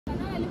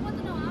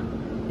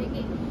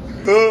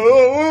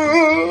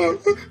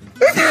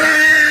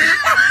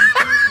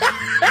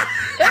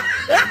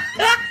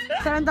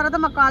Seven తర్వాత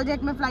మాకు call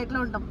చేయక మేము ఫ్లైట్ లో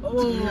ఉంటాం.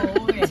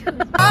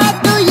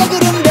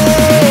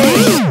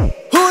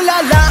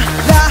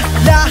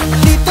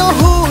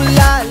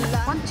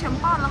 కొంచెం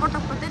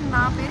అలగొట్టకపోతే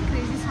నా పేరు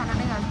క్రేజీ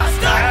సననే కాదు.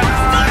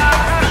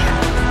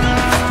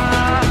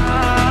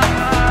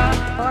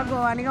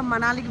 గోవానిగా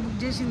మనాలికి బుక్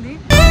చేసింది.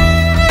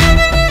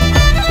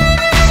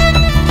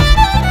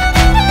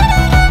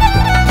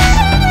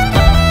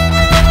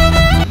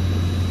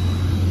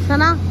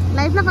 సనా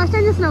లైఫ్ లో ఫస్ట్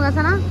టైం చూస్తున్నావు కదా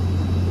సనా?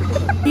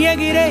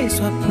 ఎగిరే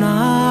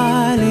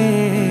స్వప్నాలే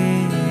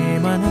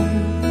మనం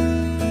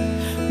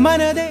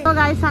మనదే.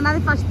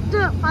 సనాది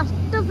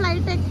ఫస్ట్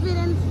ఫ్లైట్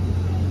ఎక్స్పీరియన్స్.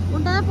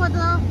 ఉంటుందో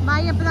పోతుందో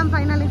బాయ్ చెప్పుదాం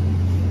ఫైనల్.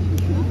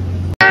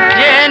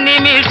 ఏ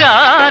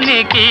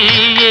నిమిషానికి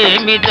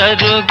ఏమి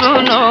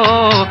జరుగునో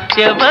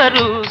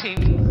ఎవరు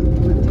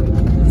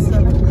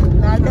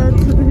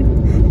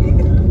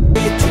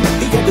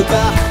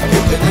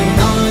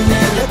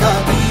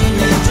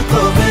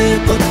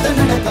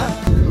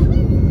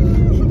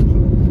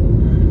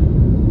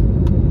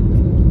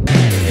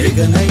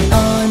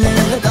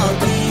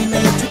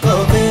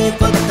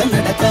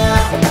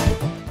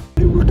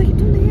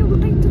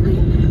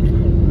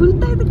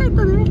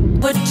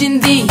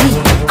వచ్చింది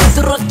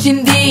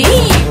ఎదురొచ్చింది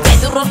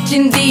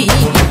ఎదురొచ్చింది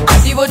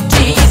అది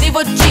వచ్చి ఇది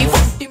వచ్చి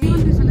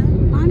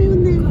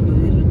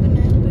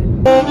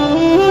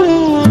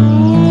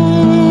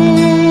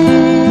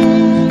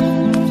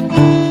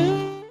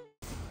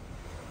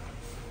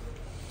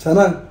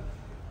చాలా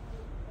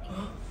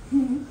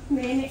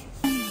నేనే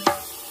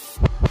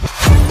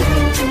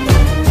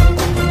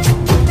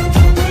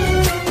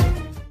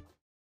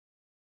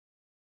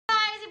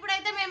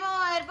ఇప్పుడైతే మేము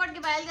ఎయిర్పోర్ట్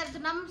కి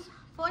బయలుదేరుతున్నాం.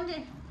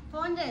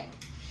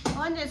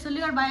 ఫోన్ చేయి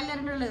సుల్లిగాడు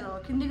బయలుదేరిన లేదు.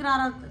 కిందికి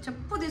రారా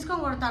చెప్పు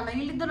తీసుకొని కొడతాడు.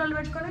 వీళ్ళిద్దరు వాళ్ళు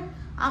పెట్టుకొని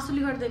ఆ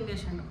సుల్లిగాడు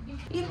దెంగేసాడు.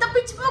 ఇంత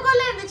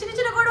పిచ్చిపోకోలేదు. చిన్న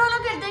చిన్న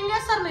గొడవలకి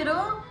దెంగేస్తారు మీరు.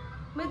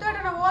 మీతో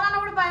ఓలన్న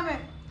కూడా భయమే.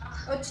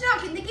 వచ్చినా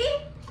కిందికి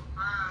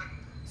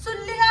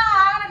సుల్లిగా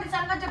ఆగండి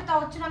సంగతి చెప్తా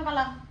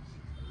వచ్చినాకలా.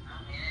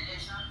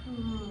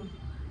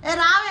 ఏ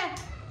రావే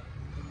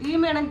ఈ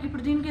మేడంకి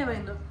ఇప్పుడు దీనికి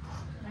ఏమైందో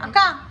అక్క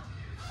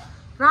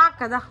రా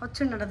కదా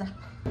వచ్చిండదా.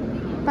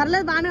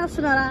 పర్లేదు బాగానే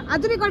వస్తున్నారా?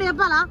 అది నీకు కూడా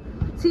చెప్పాలా?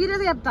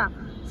 సీరియస్ చెప్తా.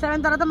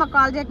 7 తర్వాత మాకు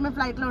కాల్ చేయక మేము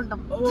ఫ్లైట్ లో ఉంటాం.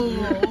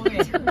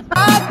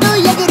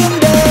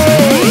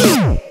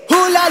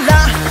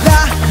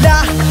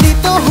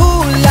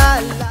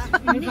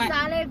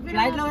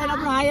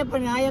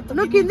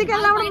 నువ్వు కిందికి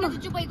వెళ్ళినప్పుడు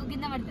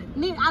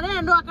అదే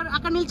నువ్వు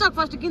అక్కడ నిల్చోక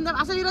ఫస్ట్ కింద.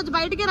 అసలు ఈ రోజు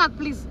బయటికే రాదు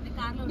ప్లీజ్.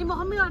 నీ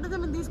మొహం మీద పడితే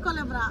మేము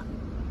తీసుకోలేమురా.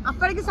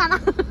 అప్పటికి సనా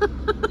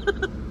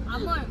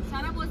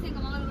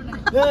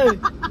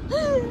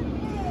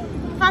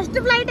ఫస్ట్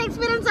ఫ్లైట్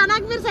ఎక్స్పీరియన్స్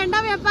సనాకి మీరు సెండ్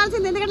ఆఫ్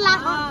చెప్పాల్సింది. ఎందుకంటే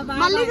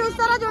మళ్ళీ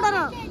చూస్తారా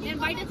చూడరు.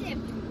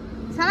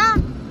 సరే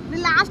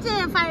నేను లాస్ట్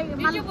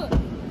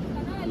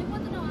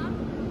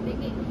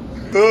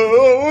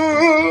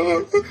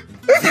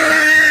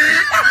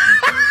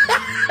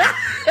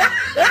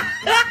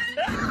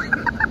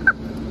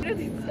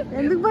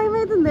ఎందుకు భయం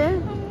అవుతుంది?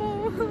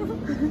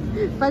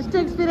 First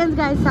experience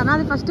guys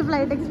సనాది first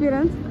flight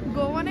experience.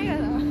 గోవానే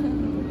కదా.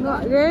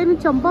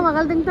 నువ్వు చంప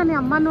మగలు తింటా నీ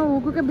అమ్మ. నువ్వు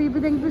ఊరికే బీపీ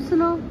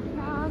తెంపిస్తున్నావు.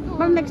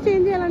 మనం నెక్స్ట్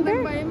ఏం చేయాలంటే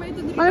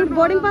మనం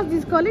బోర్డింగ్ పాస్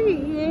తీసుకోవాలి.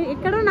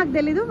 ఎక్కడో నాకు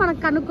తెలీదు. మనకు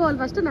కనుక్కోవాలి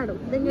ఫస్ట్. నాడు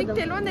తెలియదు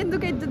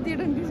ఎందుకు ఎత్తు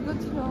తీయడం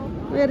తీసుకొచ్చినావు.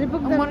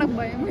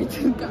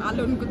 కాలు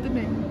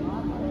అనుకుతున్నాయి.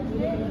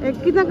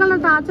 ఎక్కినాక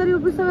టార్చర్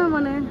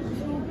చూపిస్తావేమోనే.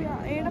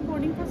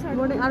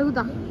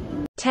 అడుగుతా.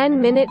 10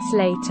 minutes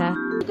later.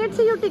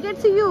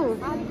 Tickets ఇయ్యు.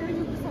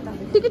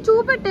 Ticket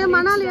చూపెట్టే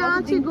Manali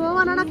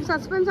Goa నాకు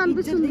సస్పెన్స్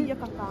అనిపిస్తుంది.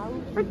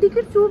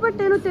 టికెట్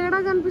చూపెట్టే నువ్వు తేడా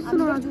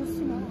కనిపిస్తున్నావు.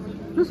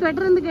 నువ్వు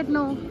స్వెటర్ ఎందుకు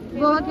ఎట్టినావు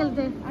గోవాకి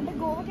వెళ్తే?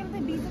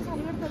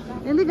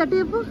 ఎందుకు గట్టి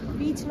చెప్పు.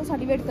 బీచ్ లో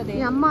చలి పెడుతుంది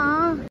అమ్మ.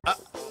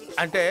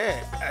 అంటే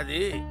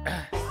అది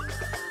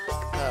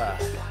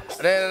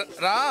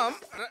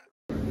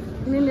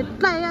నేను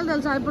ఎట్లా వేయాలి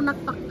తెలుసా? ఇప్పుడు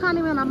నాకు పక్కా నీ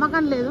మీద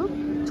నమ్మకం లేదు.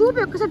 చూపి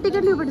ఒక్కసారి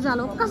టికెట్ చూపెట్టి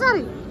చాలు.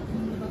 ఒక్కసారి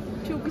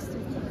చూపిస్తుంది.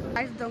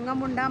 దొంగ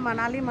ముండా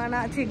మనాలి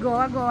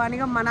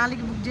గోవానిగా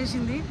మనాలికి బుక్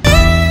చేసింది.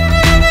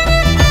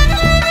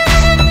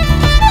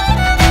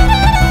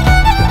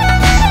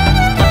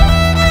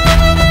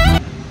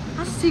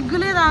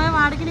 సిగ్గులేదు ఆమె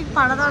వాడికి నీకు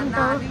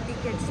పడదంటూ.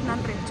 టికెట్స్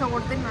నన్ను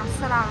రెచ్చగొడితే నేను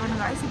అస్సలు ఆగను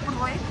గాయస్. ఇప్పుడు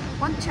పోయి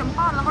కొంచెం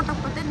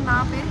అలగొట్టకపోతే నా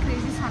పేరు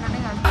క్రేజీ సననే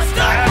కాదు.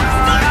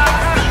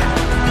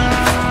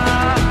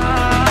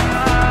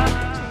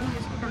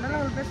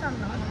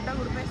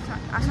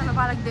 అసలు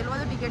వాళ్ళకి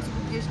తెలియదు టికెట్స్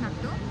బుక్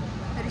చేసినట్టు.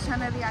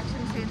 రిషాన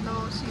రియాక్షన్స్ ఏందో,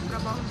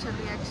 శ్రీప్రభా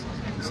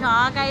రియాక్షన్స్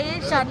షాక్ అయ్యి.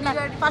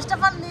 ఫస్ట్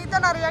ఆఫ్ ఆల్ నీతో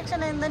నా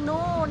రియాక్షన్ ఏంది?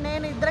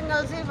 నేను ఇద్దరం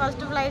కలిసి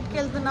ఫస్ట్ ఫ్లైట్కి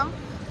వెళ్తున్నాం.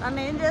 నన్ను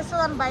ఏం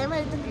చేస్తావు అని భయం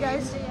అవుతుంది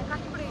గైస్.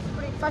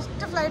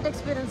 ఫస్ట్ ఫ్లైట్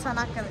ఎక్స్పీరియన్స్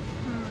నాకు అది.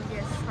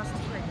 ఫస్ట్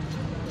ఫ్లైట్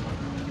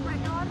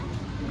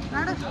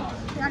నాడు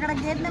అక్కడ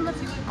గేట్ నెంబర్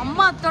అమ్మ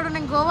అత్తోడు.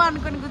 నేను గోవా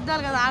అనుకుని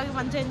గుద్దాలి కదా. ఆగి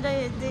మంచిగా ఎంజాయ్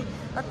చేద్ది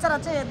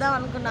రచ్చ చేద్దాం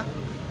అనుకున్నా.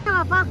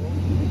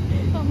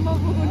 అమ్మ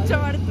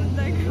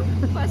కూర్చోబడుతుంది.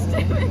 First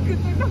time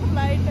ఎక్కుతున్నా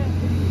flight.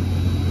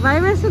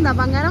 భయం వేస్తుందా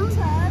బంగారం?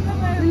 చాలా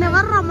నిన్న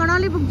ఎవరు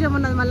మనాలి బుక్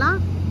చేయమన్నది మళ్ళా.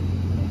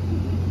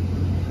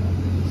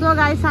 సో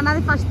గైస్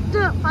అన్నది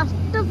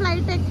ఫస్ట్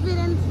ఫ్లైట్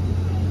ఎక్స్పీరియన్స్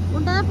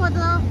ఉంటుందో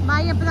పోతుందో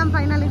బాగా చెప్దాం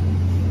ఫైనల్.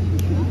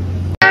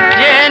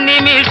 ఏ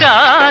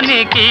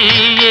నిమిషానికి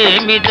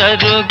ఏమి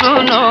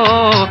జరుగునో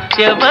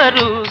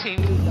ఎవరు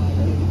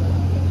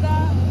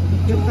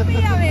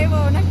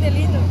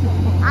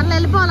అట్లా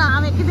వెళ్ళిపోవాలా,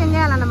 ఆమె ఎక్కి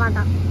తెంగేయాలన్నమాట.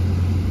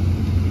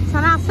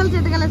 సరే అస్సలు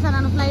చెట్టుకెళ్ళలేదు సార్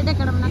నన్ను ఫ్లైట్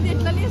ఎక్కడం.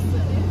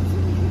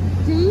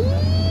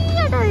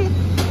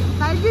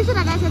 ఫ్లైట్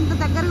చూసిరా గైస్ ఎంత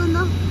దగ్గరగా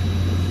ఉందో.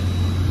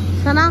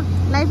 సనా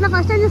లైఫ్ లో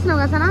ఫస్ట్ టైం చూసినావు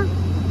కదా సనా.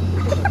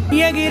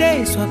 ఎగిరే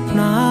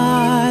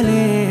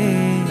స్వప్నాలే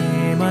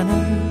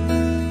మనం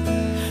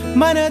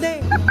మనదే.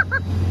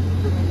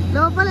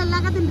 లోపల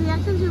వెళ్ళాక దీని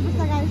రియాక్షన్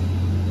చూపిస్తా గైస్.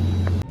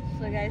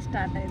 సో గైస్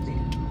స్టార్ట్ అయింది.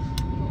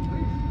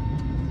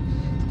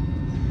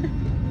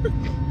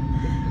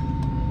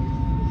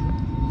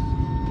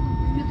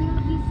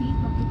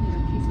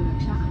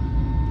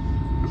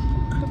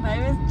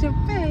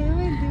 చెప్పే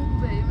ఏమైంది?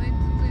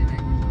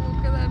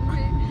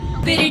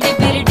 పిరిటి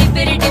పిరిటి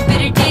పిరిటి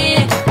పిరిటి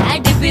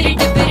అడి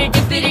పిరిటి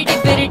పిరిటి పిరిటి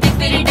పిరిటి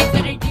పిరిటి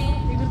పిరిటి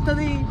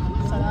ఎగురుతుంది.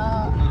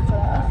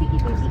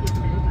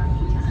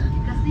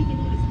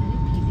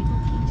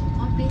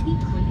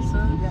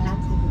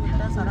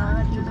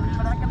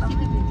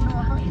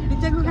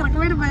 నిజంగా ఒక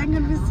రకమైన భయం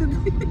కనిపిస్తుంది.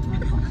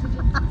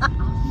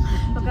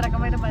 ఒక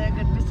రకమైన భయం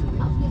కనిపిస్తుంది.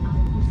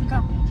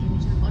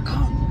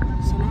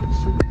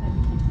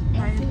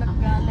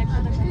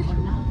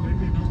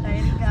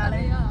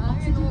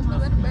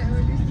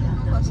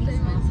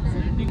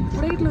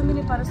 ఇప్పుడు ఇట్లా ఉంది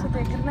నీ పరిస్థితి.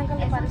 ఎగిరినాక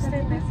పరిస్థితి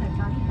ఏంటి?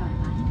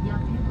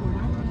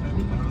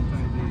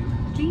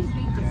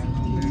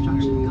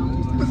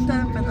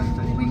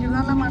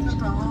 ఎగిరిదాలా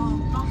మాట్లాడుతావు.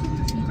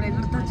 ఇప్పుడు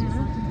ఎగురుతా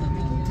చూడు.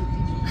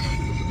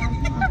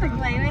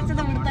 భయం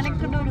వేస్తుంది.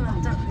 ఉడతలెక్కున్నాడు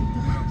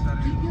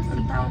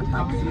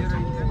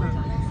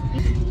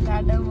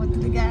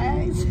పోతుంది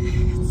గాయస్.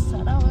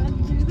 సడా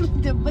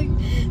దెబ్బ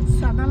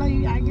సడాల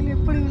ఆగిలి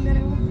ఎప్పుడు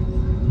వెళ్ళారేమో.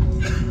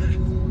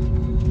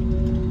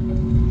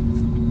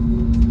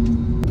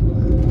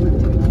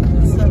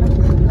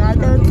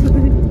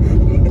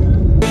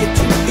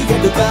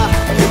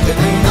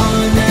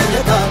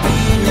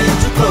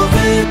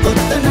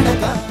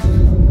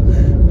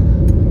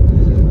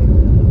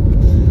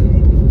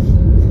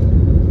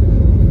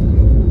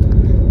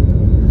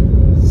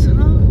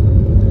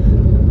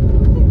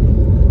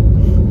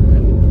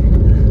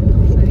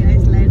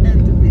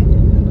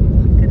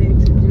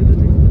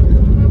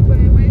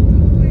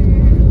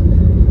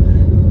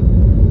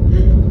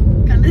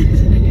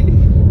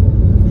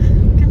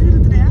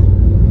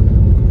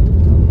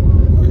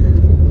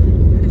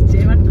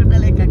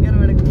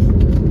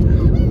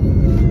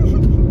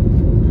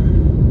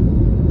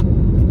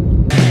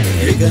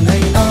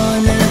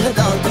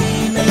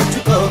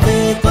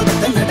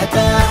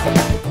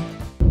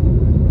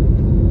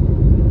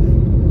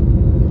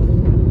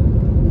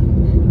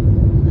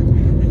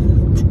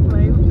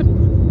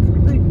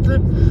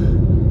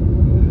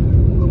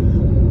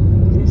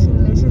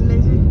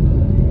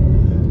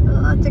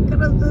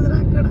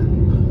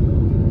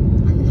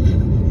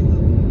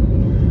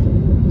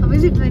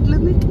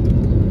 ఎట్లుంది?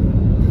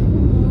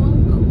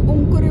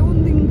 ఒంకరే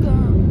ఉంది. ఇంకా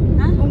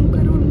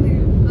ఒంకరే ఉంది.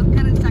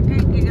 ఒక్కరి చక్కగా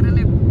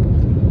ఎగరలేము.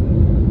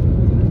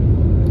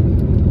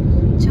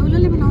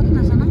 చెవులలో ఏమైనా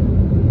అవుతుందా సనా?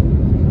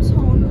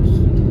 సౌండ్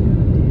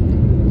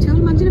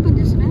చెవులు మంచిగా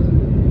పనిచేస్తున్నాయా?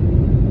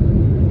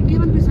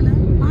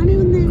 ఇంకేమనిపిస్తలేదు? బాగానే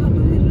ఉంది.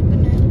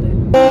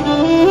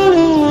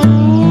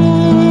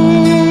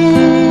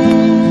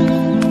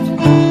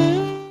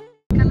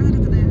 కళ్ళు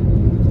తిరుగుతున్నాయా?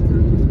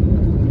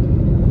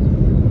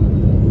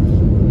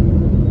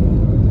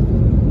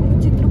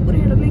 చిత్రపురి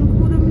ఎడలు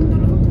ఇంకూర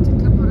ముందులో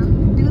చిత్రపుర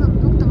దిగుదాం.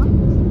 దూకుతావా?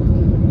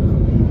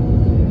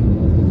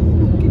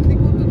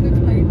 కిందికి పోతుంది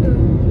ఫ్లైట్.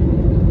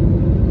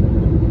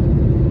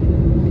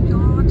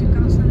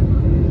 చక్కర వస్తుంది.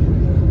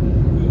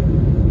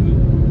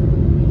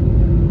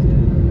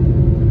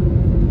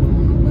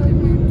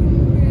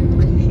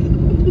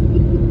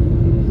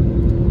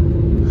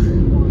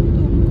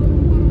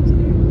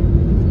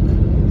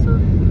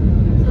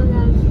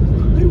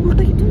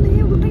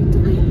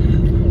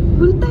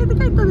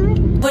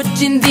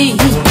 వచ్చింది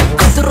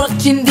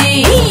అదురొచ్చింది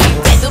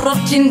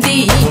ఎదురొచ్చింది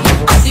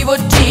అది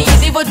వచ్చి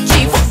ఇది వచ్చి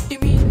ఒంటి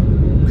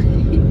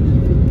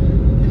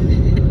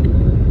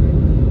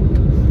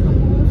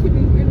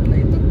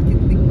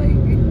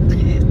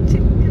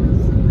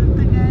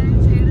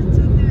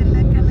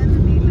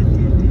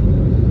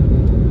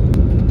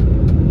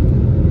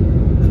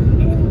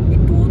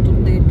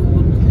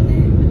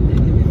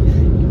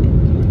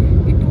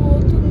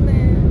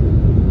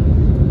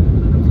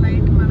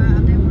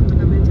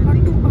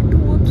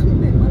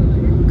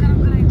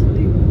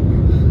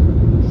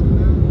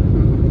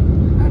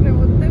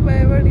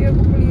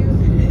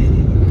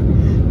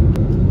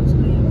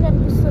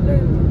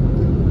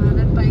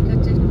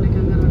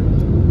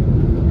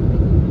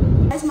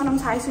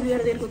మీద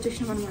దగ్గరికి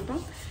వచ్చేసినాం అనమాట.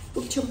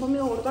 ఇప్పుడు చెంప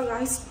మీద కొడతా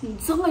గాయస్,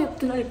 నిజంగా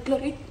చెప్తున్నా. ఎట్లా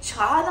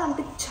చాలా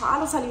అంటే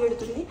చాలా చలి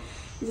పెడుతుంది.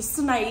 జస్ట్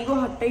నా ఈగో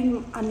హట్ అయింది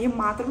అని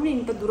మాత్రమే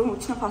ఇంత దూరం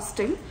వచ్చిన first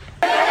time.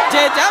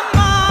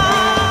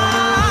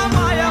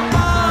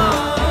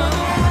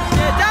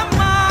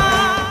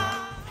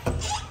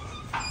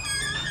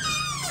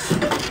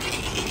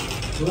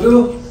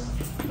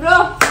 Bro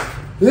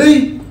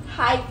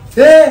hi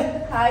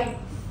hi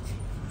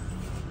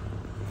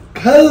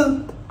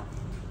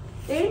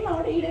ఏం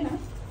మావాడు ఈడేనా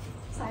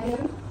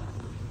సాయిగారు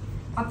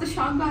అంత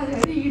షాక్ కాదు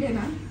కదా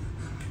ఈడేనా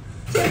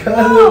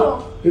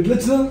ఎట్లా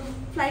వచ్చినావు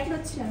ఫ్లైట్ లో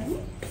వచ్చినాను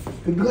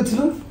ఎందుకు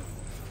వచ్చినావు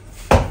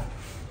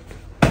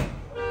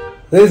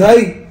రే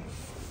సాయి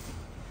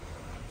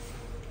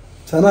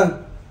చాలా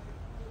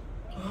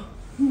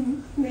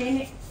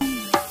నేనే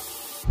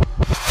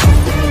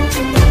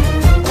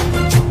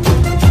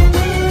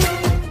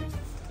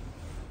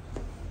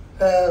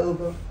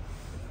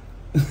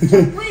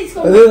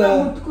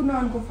ముట్టుకున్నావు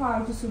అనుకో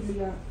ఫాల్తు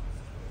సుల్లిగా.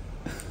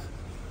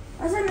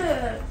 అసలు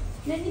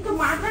నేను నీకు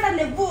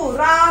మాట్లాడలేవు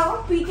రా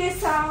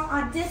పీకేస్తా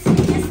అడ్జస్ట్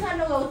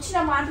చేస్తాను వచ్చిన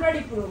మాట్లాడి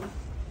ఇప్పుడు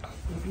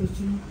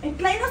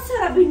ఎట్లయినా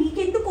వస్తారు అభి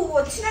నీకెందుకు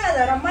వచ్చినా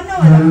కదా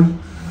రమ్మన్నావు కదా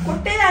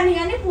కొట్టేదాన్ని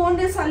కానీ ఫోన్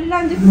చేసి అల్లిలా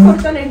అని చెప్పి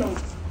కొడతలేను.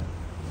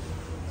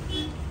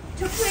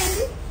 చెప్పు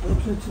ఏంటి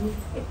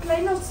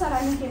ఎట్లయినా వస్తారా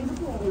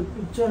నీకెందుకు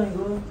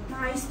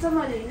నా ఇష్టం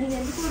అది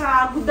నీకెందుకు రా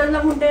గుద్దల్లో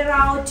ఉంటే రా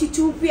వచ్చి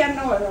చూపి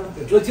అన్నావు కదా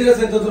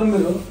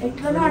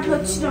ఎట్లనో అట్లా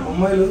వచ్చినాము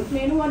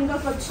నేను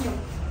వన్గాకి వచ్చినాం.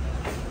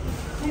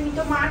 నేను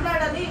నీతో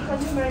మాట్లాడాలి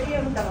కొంచెం రెడీ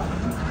ఉంటావా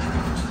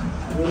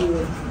నేను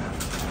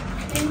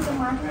నీతో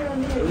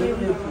మాట్లాడాలి రెడీ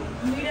ఉంటావా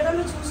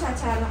వీడియోలో చూసా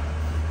చాలా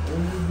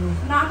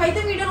నాకైతే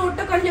వీడియోలు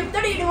కొట్టకని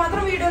చెప్తాడు ఇది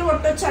మాత్రం వీడియోలు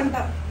కొట్టొచ్చు అంట.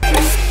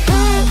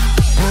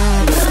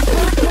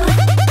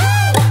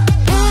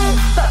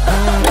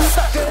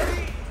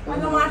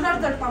 అలా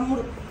మాట్లాడతాడు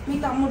తమ్ముడు మీ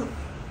తమ్ముడు.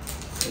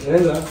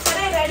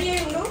 సరే రెడీ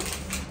అయ్యిండు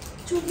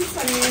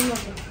చూపిస్తాను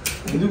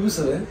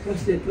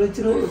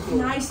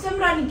నా ఇష్టం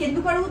రా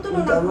నీకెందుకు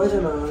అడుగుతున్నావు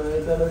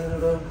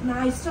నా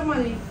ఇష్టం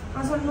అది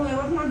అసలు నువ్వు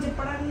ఎవరు నాకు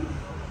చెప్పడానికి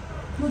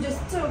నువ్వు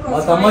జస్ట్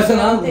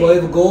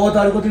గోవా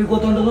తాడుకో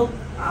తిరిగిపోతుంటాను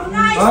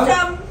నా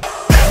ఇష్టం.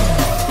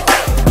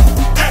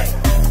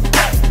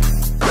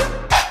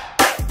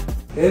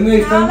 ఏమి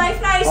ఇష్టం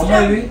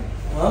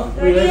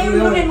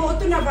నేను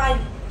పోతున్నా బాయ్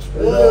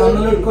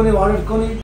అన్నం పెట్టుకొని వాడు పెట్టుకొని